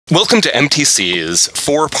Welcome to MTC's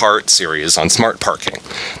four-part series on smart parking.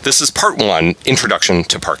 This is part one, Introduction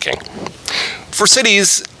to Parking. For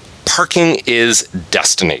cities, parking is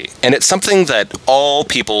destiny, and it's something that all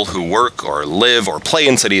people who work or live or play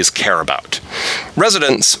in cities care about.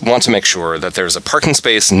 Residents want to make sure that there's a parking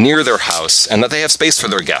space near their house and that they have space for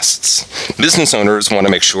their guests. Business owners want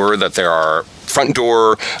to make sure that there are front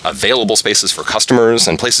door available spaces for customers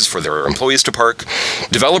and places for their employees to park.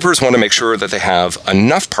 Developers want to make sure that they have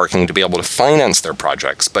enough parking to be able to finance their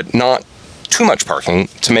projects, but not too much parking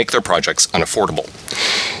to make their projects unaffordable.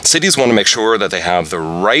 Cities want to make sure that they have the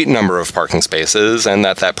right number of parking spaces and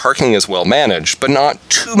that that parking is well managed, but not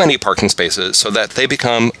too many parking spaces so that they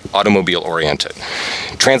become automobile-oriented.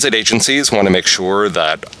 Transit agencies want to make sure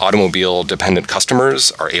that automobile-dependent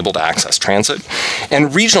customers are able to access transit,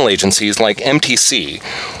 and regional agencies like MTC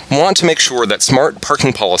want to make sure that smart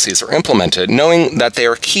parking policies are implemented, knowing that they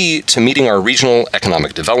are key to meeting our regional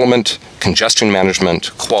economic development, congestion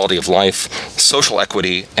management, quality of life, social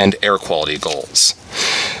equity, and air quality goals.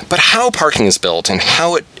 But how parking is built and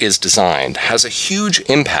how it is designed has a huge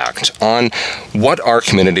impact on what our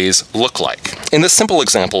communities look like. In this simple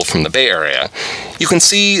example from the Bay Area, you can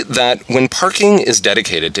see that when parking is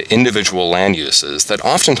dedicated to individual land uses, that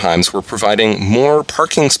oftentimes we're providing more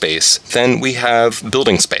parking space than we have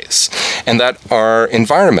building space, and that our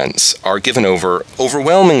environments are given over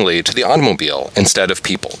overwhelmingly to the automobile instead of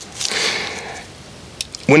people.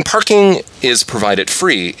 When parking is provided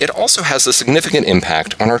free, it also has a significant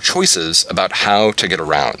impact on our choices about how to get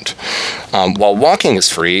around. While walking is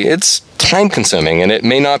free, it's time-consuming and it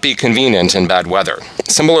may not be convenient in bad weather.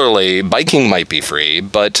 Similarly, biking might be free,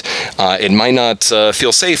 but it might not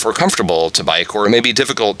feel safe or comfortable to bike, or it may be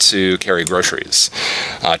difficult to carry groceries.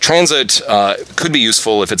 Transit could be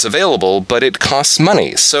useful if it's available, but it costs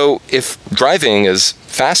money. So if driving is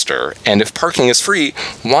faster and if parking is free,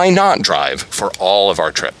 why not drive for all of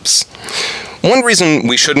our trips? One reason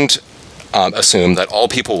we shouldn't assume that all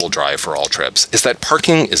people will drive for all trips is that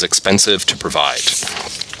parking is expensive to provide.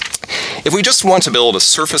 If we just want to build a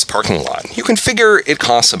surface parking lot, you can figure it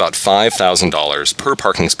costs about $5,000 per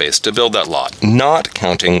parking space to build that lot, not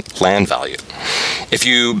counting land value. If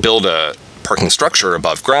you build a parking structure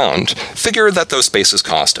above ground, figure that those spaces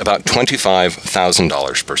cost about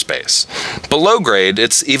 $25,000 per space. Below grade,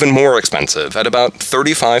 it's even more expensive at about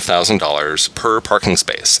 $35,000 per parking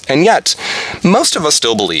space. And yet, most of us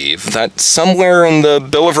still believe that somewhere in the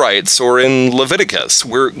Bill of Rights or in Leviticus,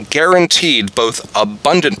 we're guaranteed both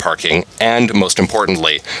abundant parking and, most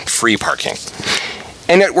importantly, free parking.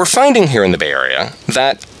 And yet we're finding here in the Bay Area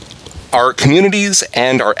that our communities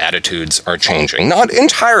and our attitudes are changing. Not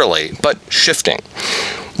entirely, but shifting.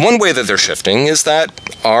 One way that they're shifting is that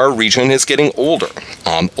our region is getting older.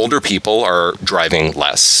 Older people are driving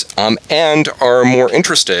less and are more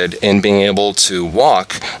interested in being able to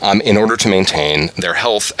walk in order to maintain their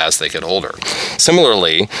health as they get older.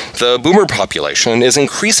 Similarly, the boomer population is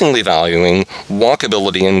increasingly valuing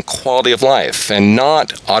walkability and quality of life and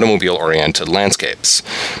not automobile-oriented landscapes.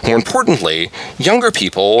 More importantly, younger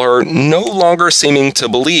people are no longer seeming to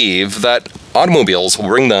believe that automobiles will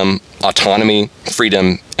bring them autonomy,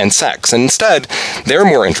 freedom, and sex. And instead, they're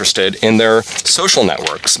more interested in their social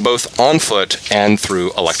networks, both on foot and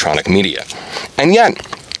through electronic media. And yet,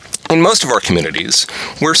 in most of our communities,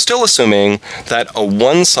 we're still assuming that a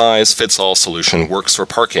one-size-fits-all solution works for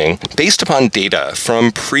parking based upon data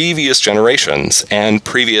from previous generations and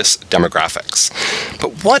previous demographics.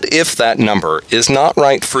 But what if that number is not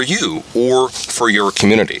right for you or for your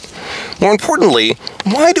community? More importantly,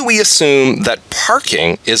 why do we assume that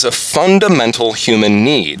parking is a fundamental human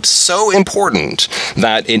need, so important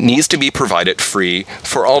that it needs to be provided free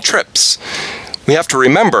for all trips? We have to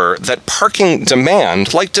remember that parking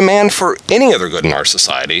demand, like demand for any other good in our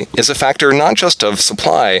society, is a factor not just of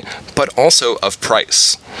supply, but also of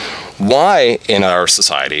price. Why in our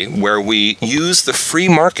society, where we use the free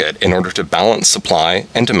market in order to balance supply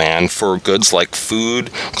and demand for goods like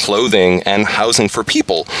food, clothing, and housing for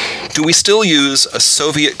people, do we still use a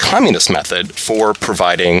Soviet communist method for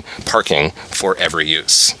providing parking for every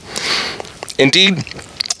use? Indeed,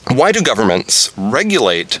 why do governments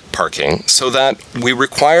regulate parking so that we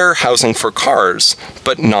require housing for cars,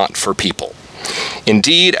 but not for people?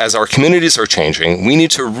 Indeed, as our communities are changing, we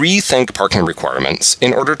need to rethink parking requirements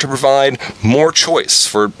in order to provide more choice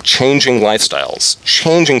for changing lifestyles,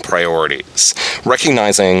 changing priorities,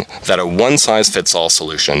 recognizing that a one-size-fits-all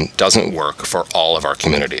solution doesn't work for all of our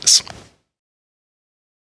communities.